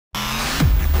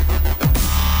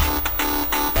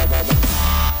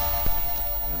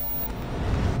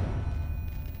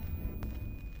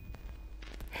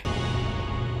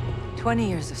20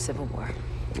 years of civil war.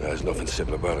 There's nothing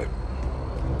civil about it.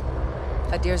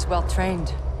 Adir's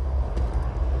well-trained.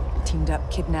 Teamed up,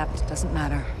 kidnapped, doesn't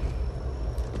matter.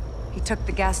 He took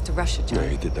the gas to Russia, John. Yeah,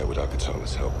 he did that without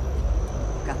Katana's help.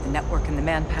 Got the network and the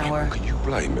manpower. Can you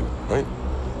blame him, right?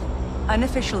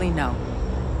 Unofficially, no.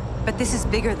 But this is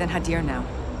bigger than Hadir now.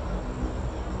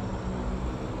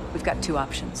 We've got two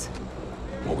options.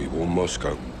 Well, we warn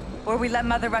Moscow. Or we let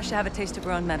Mother Russia have a taste of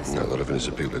her own medicine. No, a lot of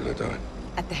innocent people are gonna die.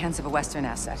 At the hands of a Western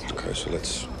asset. Okay, so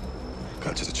let's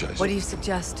cut to the chase. What do you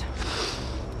suggest?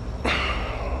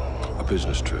 A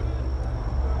business trip.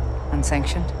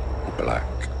 Unsanctioned? Black.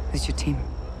 Who's your team?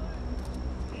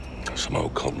 Some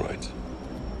old comrades.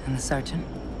 And the sergeant?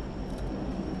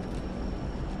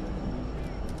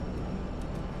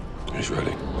 He's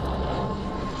ready.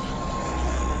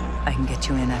 I can get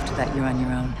you in. After that, you're on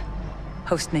your own.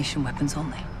 Host nation weapons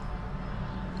only.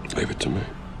 Leave it to me.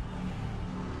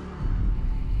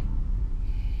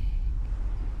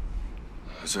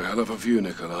 It's a hell of a view,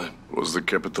 Nikolai. Was the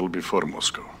capital before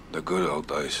Moscow? The good old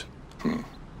days.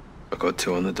 I got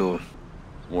two on the door.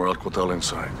 More Alcotel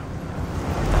inside.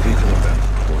 Vehicle up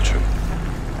there. Watch him.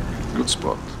 Good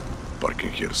spot. Parking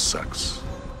here sucks.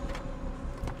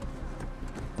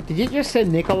 Did you just say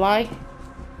Nikolai?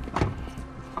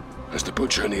 That's the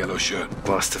butcher in the yellow shirt.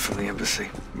 Blaster from the embassy.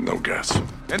 No gas.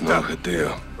 No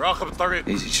idea.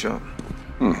 Easy shot.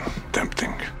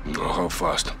 Tempting. Oh, how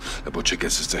fast? The butcher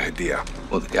gets us to Hadir.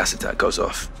 Well, the gas attack goes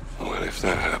off. Well, if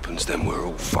that happens, then we're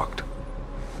all fucked.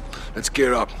 Let's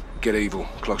gear up. Get evil.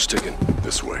 Clock's ticking.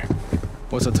 This way.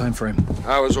 What's the time frame?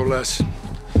 Hours or less.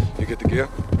 You get the gear?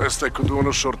 Best I could do on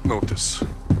a short notice.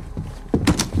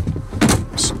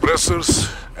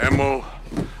 Suppressors, ammo,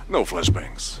 no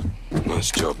flashbangs.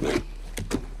 Nice job, Nick.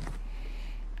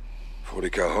 40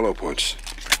 cal hollow points.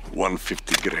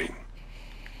 150 grain.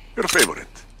 Your favorite.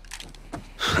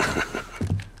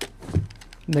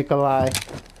 Nikolai.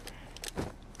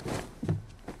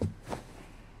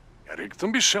 Eric,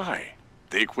 don't be shy.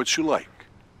 Take what you like.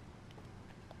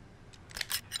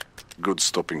 Good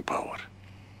stopping power.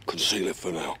 Conceal it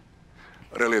for now.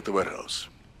 Rally at the warehouse.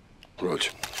 Rog,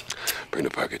 bring the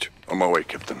package. On my way,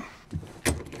 Captain.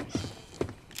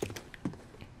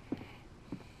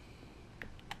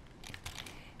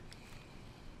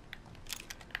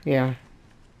 Yeah.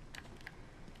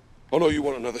 Oh no, you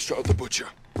want another shot at the butcher?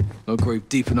 No grave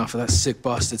deep enough for that sick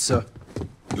bastard, sir.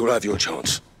 You'll have your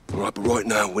chance. All right, but right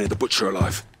now, we need the butcher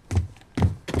alive.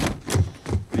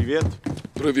 Привет.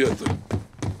 Привет.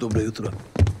 Доброе утро.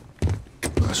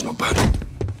 That's not bad.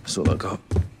 That's all I got.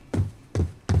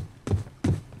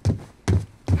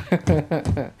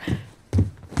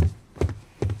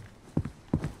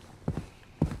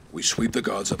 We sweep the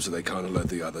guards up so they can't alert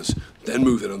the others, then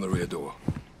move in on the rear door.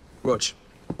 Rog.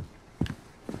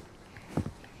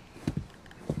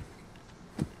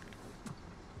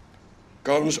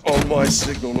 Guns on my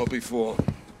signal, not before.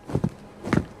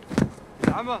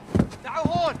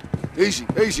 Easy,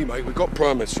 easy, mate. We've got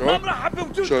permits, right?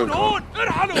 Show 'em, Con.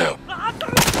 Now.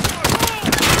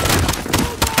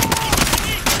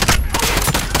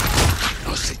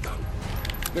 I'll sit down.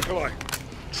 Nikolai,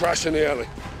 trash in the alley.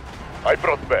 I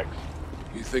brought bags.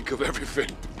 You think of everything.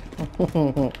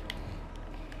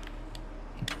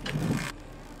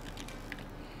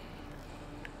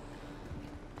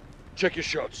 Check your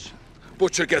shots.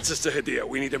 Butcher gets us to Hadir.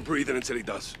 We need him breathing until he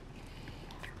does.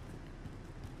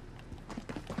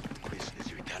 This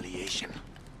is retaliation.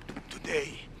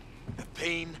 Today, the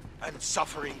pain and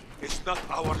suffering is not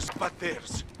ours but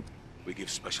theirs. We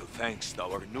give special thanks to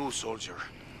our new soldier,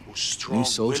 whose strong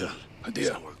soldier? will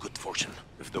is our good fortune.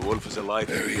 If the wolf is alive,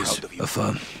 There he we're is. proud of you.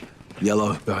 Affirm.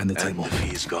 Yellow behind the And table. if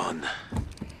he is gone,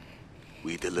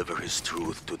 we deliver his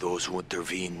truth to those who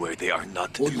intervene where they are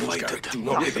not All you want, invited. Garrick, do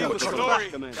not give him a trouble.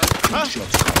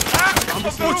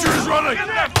 The butcher is running!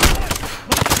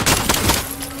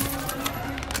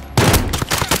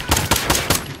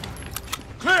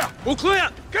 Clear! All clear!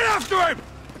 Get after him!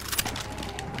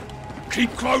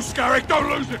 Keep close, Garrick. Don't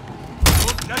lose it!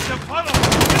 Let them follow!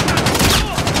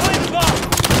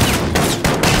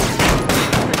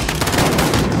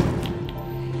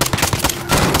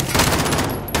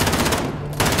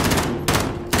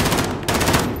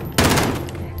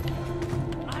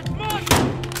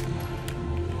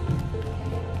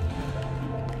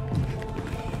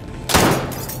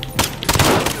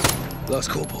 Last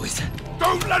call, boys.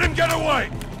 Don't let him get away!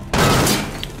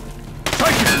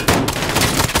 Take him!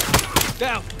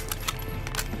 Down.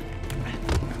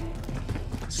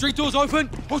 Street doors open.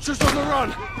 Butcher's on the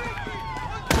run!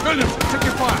 Williams, take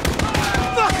your fire!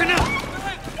 Fucking hell!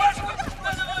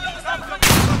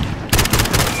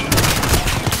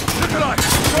 Nikolai,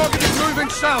 target is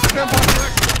Moving south, stand by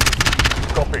direction.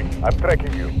 Copy. I'm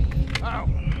tracking you. Ow.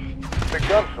 The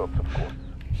gunshots, of course.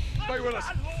 Stay with us.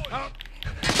 Out.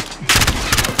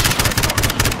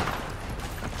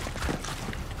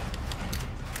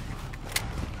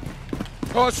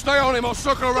 Oh, stay on him. I'll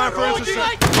circle around for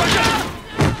intercept.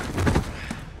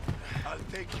 I'll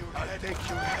take your head.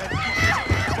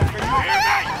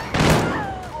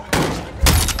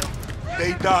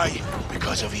 They die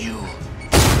because of you.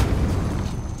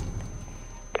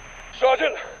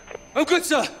 Sergeant! I'm good,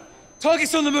 sir.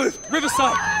 Target's on the move.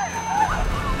 Riverside.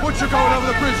 Butcher going over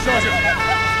the bridge, Sergeant.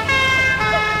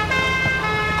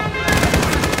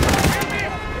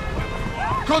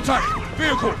 Contact!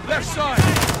 Vehicle, left side!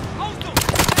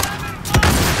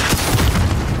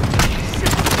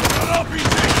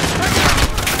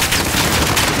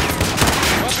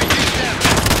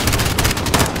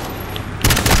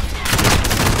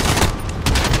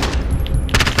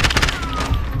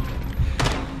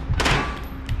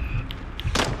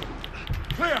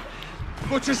 Clear!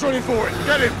 Butcher's running for it.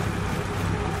 Get him!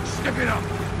 Step it up!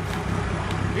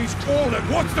 He's cornered.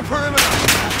 What's the perimeter?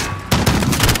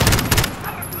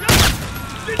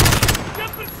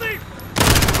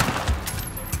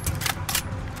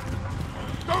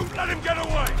 Don't let him get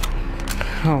away!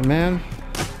 Oh man.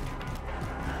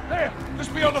 There!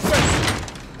 Just beyond the fence!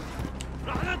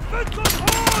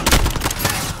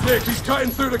 Nick, he's cutting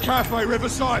through the cafe,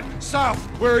 Riverside. South,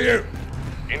 where are you?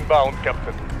 Inbound,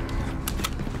 Captain.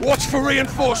 Watch for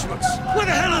reinforcements! Where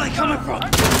the hell are they coming from?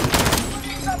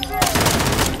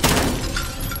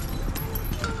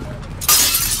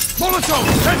 Molotov!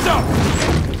 Heads up!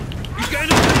 He's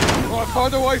getting up. I'll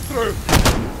find a way through.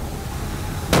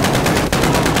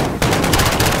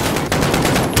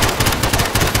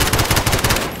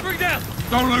 Bring down.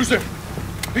 Don't lose him.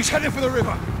 He's heading for the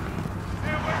river.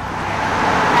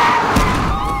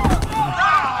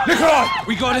 Nikolai!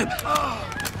 We got him.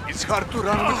 It's hard to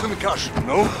run with concussion,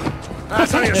 no?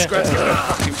 That's only a scratch on the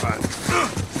fucking back.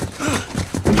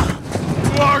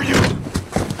 Who are you?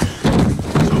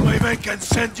 So my men can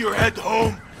send your head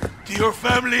home to your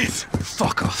families.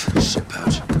 Fuck off,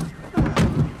 shitpouch.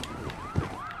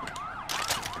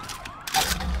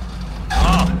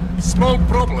 Small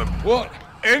problem. What?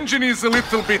 Engine is a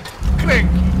little bit cranky.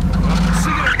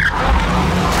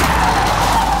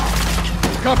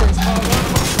 Covers,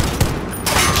 Harlow.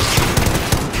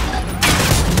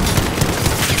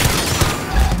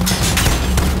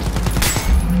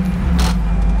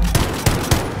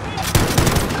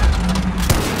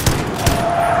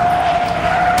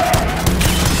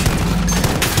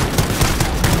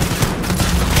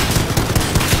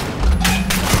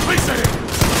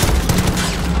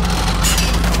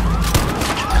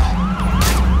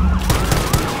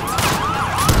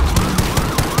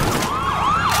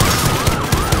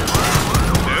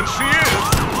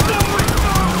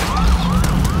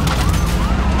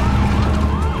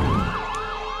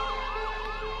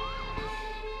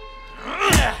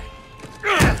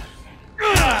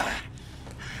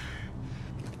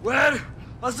 Where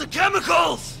are the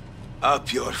chemicals?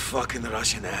 Up your fucking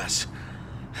Russian ass.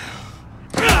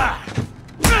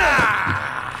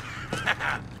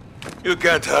 You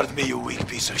can't hurt me, you weak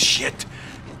piece of shit.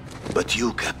 But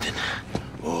you, Captain,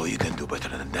 oh, you can do better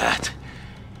than that.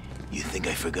 You think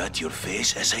I forgot your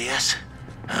face, SAS?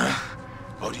 Huh?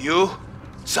 Or you,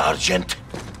 Sergeant?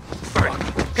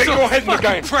 Get your head in the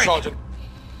game, prick. Sergeant.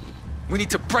 We need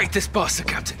to break this bastard,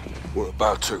 Captain. We're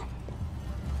about to.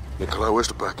 Nikolai, where's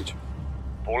the package?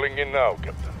 Pulling in now,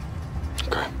 Captain.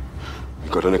 Okay. You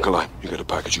go to Nikolai. You get a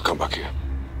package. You come back here.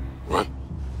 Right?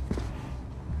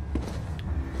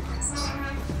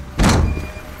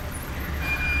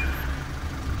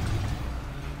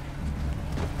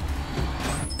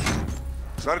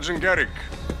 Sergeant Garrick,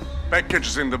 package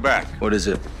is in the back. What is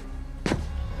it?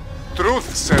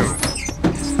 Truth serum.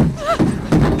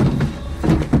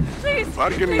 Please,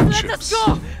 Bargaining please let chips. us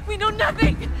go. We know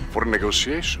nothing. For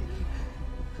negotiation.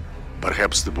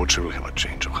 Perhaps the butcher will have a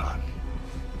change of heart.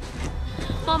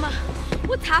 Mama,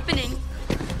 what's happening?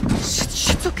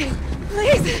 Shh, okay.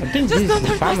 Please, think just this don't is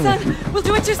hurt my family. son. We'll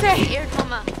do what you say. Here,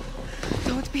 Mama.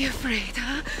 Don't be afraid,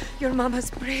 huh? Your mama's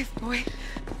brave, boy.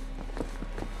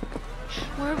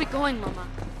 Where are we going, Mama?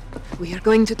 We are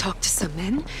going to talk to some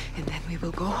men, and then we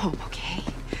will go home, okay?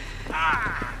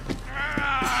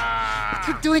 What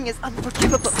you're doing is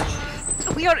unforgivable.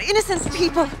 We are innocent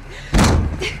people.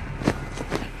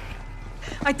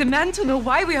 I demand to know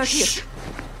why we are here.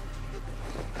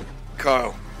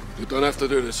 Kyle, you don't have to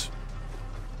do this.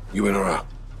 You in or out?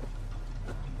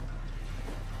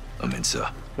 I'm in, sir.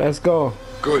 Let's go.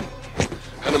 Good.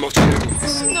 Hand them off to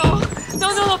you. No,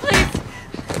 please.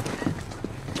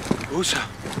 Usa.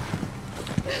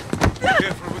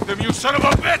 Careful with them, you son of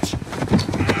a bitch!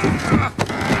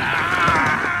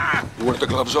 You want the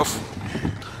gloves off?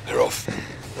 They're off.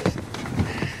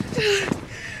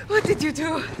 What did you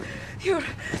do? Your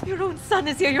own son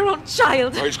is here, your own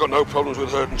child. Oh, he's got no problems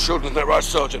with hurting children, isn't that right,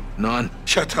 Sergeant? None.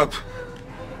 Shut up.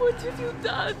 What have you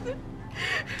done?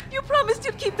 You promised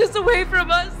you'd keep this away from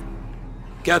us.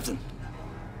 Captain,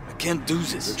 I can't do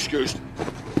this. Excused.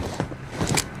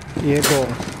 Yeah, go.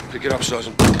 Pick it up,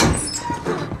 Sergeant.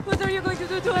 What are you going to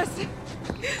do to us?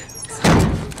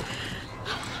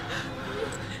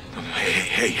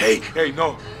 Hey,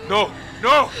 no.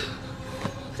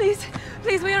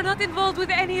 Please, we are not involved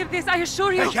with any of this, I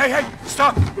assure you. Hey,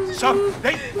 stop.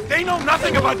 They know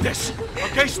nothing about this.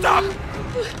 Okay, stop.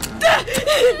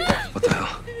 What the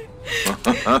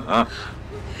hell?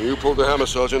 You pulled the hammer,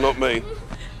 Sergeant, not me.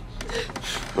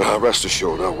 Rest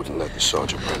assured, I wouldn't let the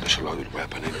Sergeant brandish a loaded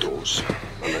weapon indoors,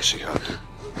 unless he had to.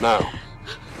 Now,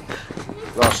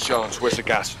 last chance, where's the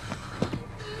gas?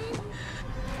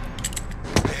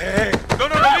 Hey, no,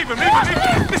 leave him.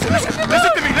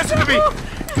 Listen to me.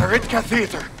 Karitka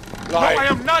Theater. Lie. No, I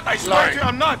am not, I swear to you,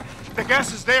 I'm not. The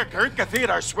gas is there, Karitka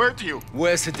Theater, I swear to you.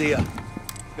 Where's Hadia?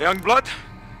 The young blood?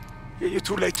 You're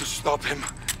too late to stop him.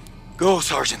 Go,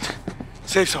 Sergeant.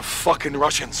 Save some fucking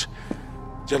Russians.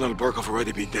 General Barkov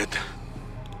already be dead.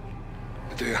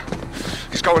 Dear,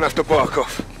 he's going after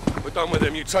Barkov. We're done with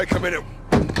him, you take him in it.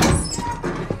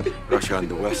 Russia and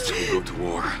the West will go to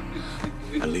war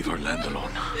and leave our land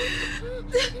alone.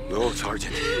 No,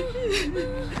 Sergeant.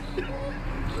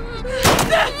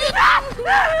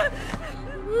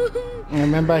 I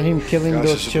remember him killing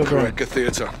those children. Karitka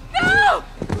Theater. No!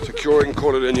 Secure it and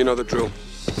call it in, you know the drill.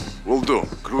 Will do.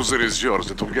 Cruiser is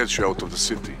yours. It will get you out of the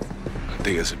city.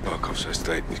 Diaz at Barkov's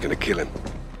estate. He's gonna kill him.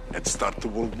 And start the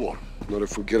World War. Not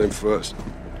if we kill him first.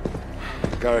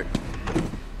 Garrick,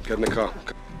 get in the car.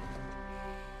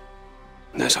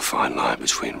 There's a fine line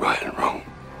between right and wrong.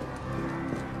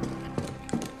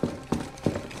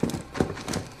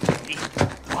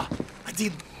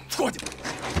 Один, входим!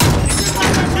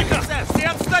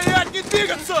 Всем стоять, не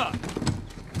двигаться!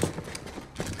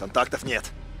 Контактов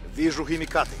нет. Вижу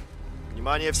химикаты.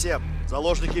 Внимание всем.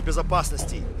 Заложники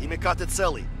безопасности. Химикаты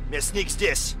целый. Мясник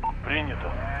здесь.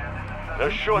 Принято.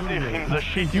 Расчет их им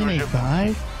защите уже. Presented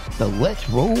by the Let's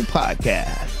Roll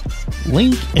Podcast.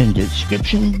 Link in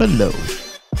description below.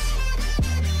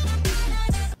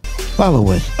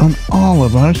 Follow us on all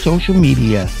of our social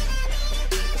media.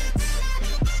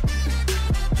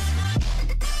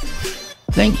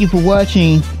 Thank you for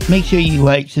watching. Make sure you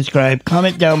like, subscribe,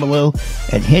 comment down below,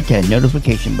 and hit that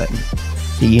notification button.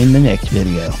 See you in the next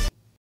video.